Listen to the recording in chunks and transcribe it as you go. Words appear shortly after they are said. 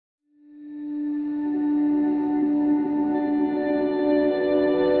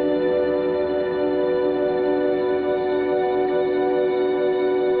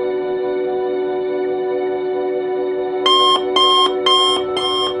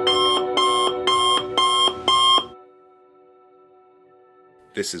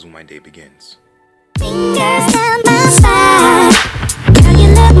this is when my day begins. Fingers down my spine, girl, you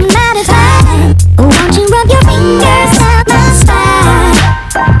look mighty fine. Won't you rub your fingers down my spine,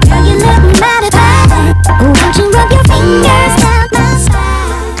 girl, you look mighty fine. Won't you rub your fingers down my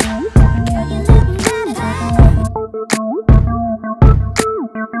spine, girl, you look mighty fine.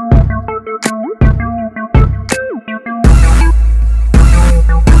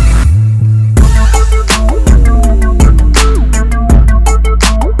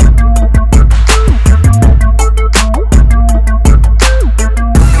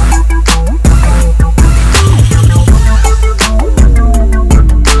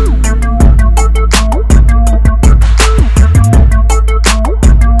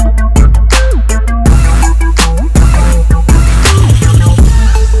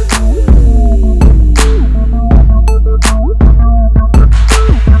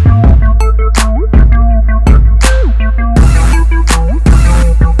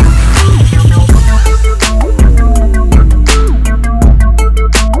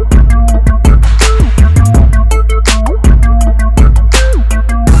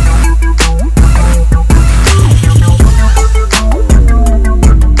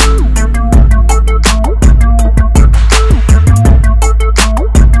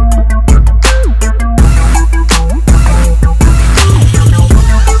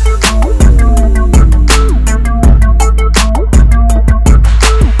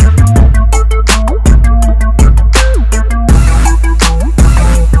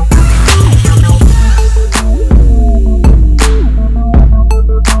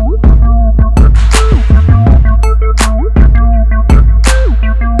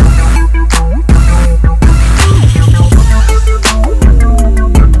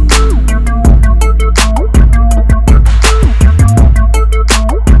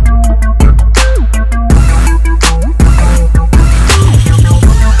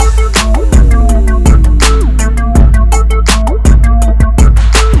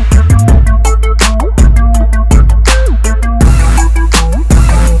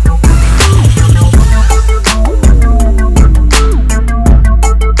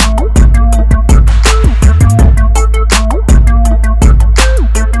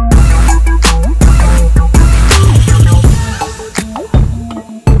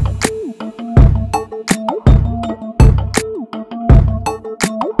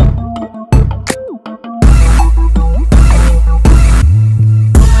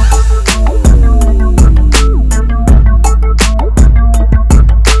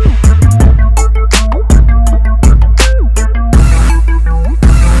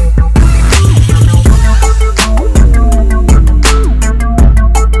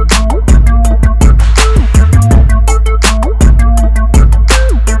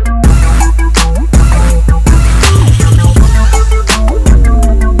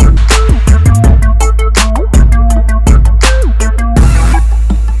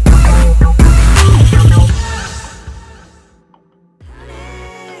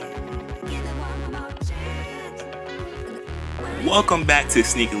 Welcome back to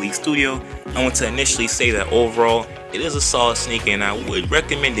Sneaker League Studio. I want to initially say that overall, it is a solid sneaker and I would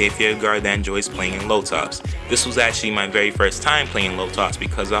recommend it if you're a guard that enjoys playing in low tops. This was actually my very first time playing low tops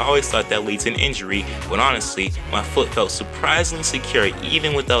because I always thought that leads to an injury, but honestly, my foot felt surprisingly secure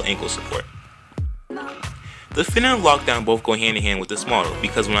even without ankle support. The Fin and Lockdown both go hand in hand with this model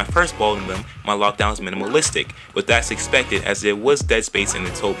because when I first balled in them, my lockdown was minimalistic, but that's expected as there was dead space in the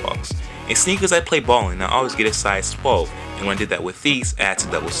toe box. In sneakers I play ball in, I always get a size 12, and when I did that with these, I had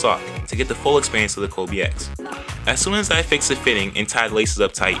to double sock to get the full experience of the Kobe X. As soon as I fixed the fitting and tied the laces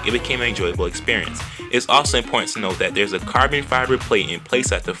up tight, it became an enjoyable experience. It's also important to note that there's a carbon fiber plate in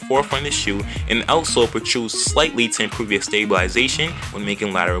place at the forefront of the shoe and the outsole protrudes slightly to improve your stabilization when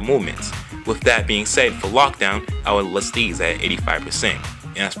making lateral movements. With that being said, for lockdown, I would list these at 85%.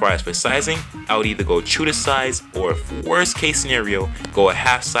 And as far as for sizing, I would either go true to size or, if worst case scenario, go a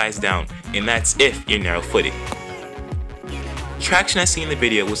half size down, and that's if you're narrow footed. Traction I see in the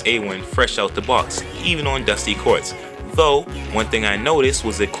video was A1 fresh out the box, even on dusty courts. Though, one thing I noticed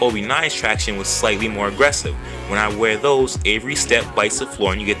was that Kobe 9's traction was slightly more aggressive. When I wear those, every step bites the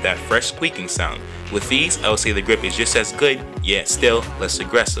floor and you get that fresh squeaking sound. With these, I would say the grip is just as good, yet still less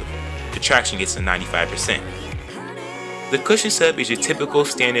aggressive. The traction gets to 95%. The cushion setup is your typical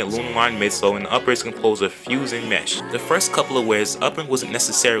standard Lunarlon midsole and the upper is composed of fuse and mesh. The first couple of wears, the upper wasn't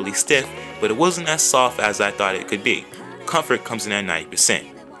necessarily stiff, but it wasn't as soft as I thought it could be. Comfort comes in at 90%.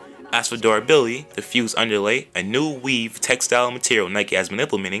 As for durability, the fuse underlay, a new weave textile material Nike has been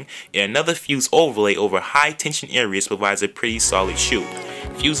implementing, and another fuse overlay over high tension areas provides a pretty solid shoe.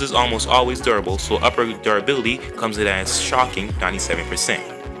 fuse is almost always durable, so upper durability comes in at a shocking 97%,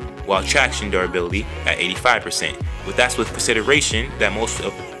 while traction durability at 85%, but that's with consideration that most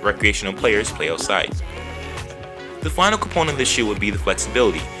of recreational players play outside. The final component of the shoe would be the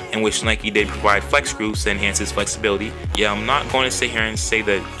flexibility, in which Nike did provide flex grooves to enhance its flexibility. Yeah, I'm not going to sit here and say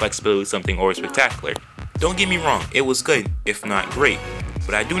that flexibility is something always spectacular. Don't get me wrong, it was good, if not great,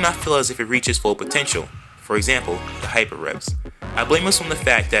 but I do not feel as if it reaches full potential. For example, the Hyper Revs. I blame this on the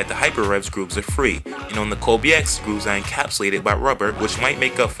fact that the Hyper Revs grooves are free, and on the Kobe X grooves are encapsulated by rubber, which might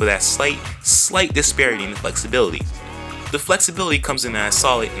make up for that slight disparity in the flexibility. The flexibility comes in at a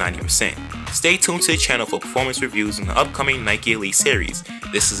solid 90%. Stay tuned to the channel for performance reviews in the upcoming Nike Elite series.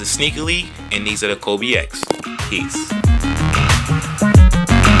 This is the Sneaker League, and these are the Kobe X. Peace.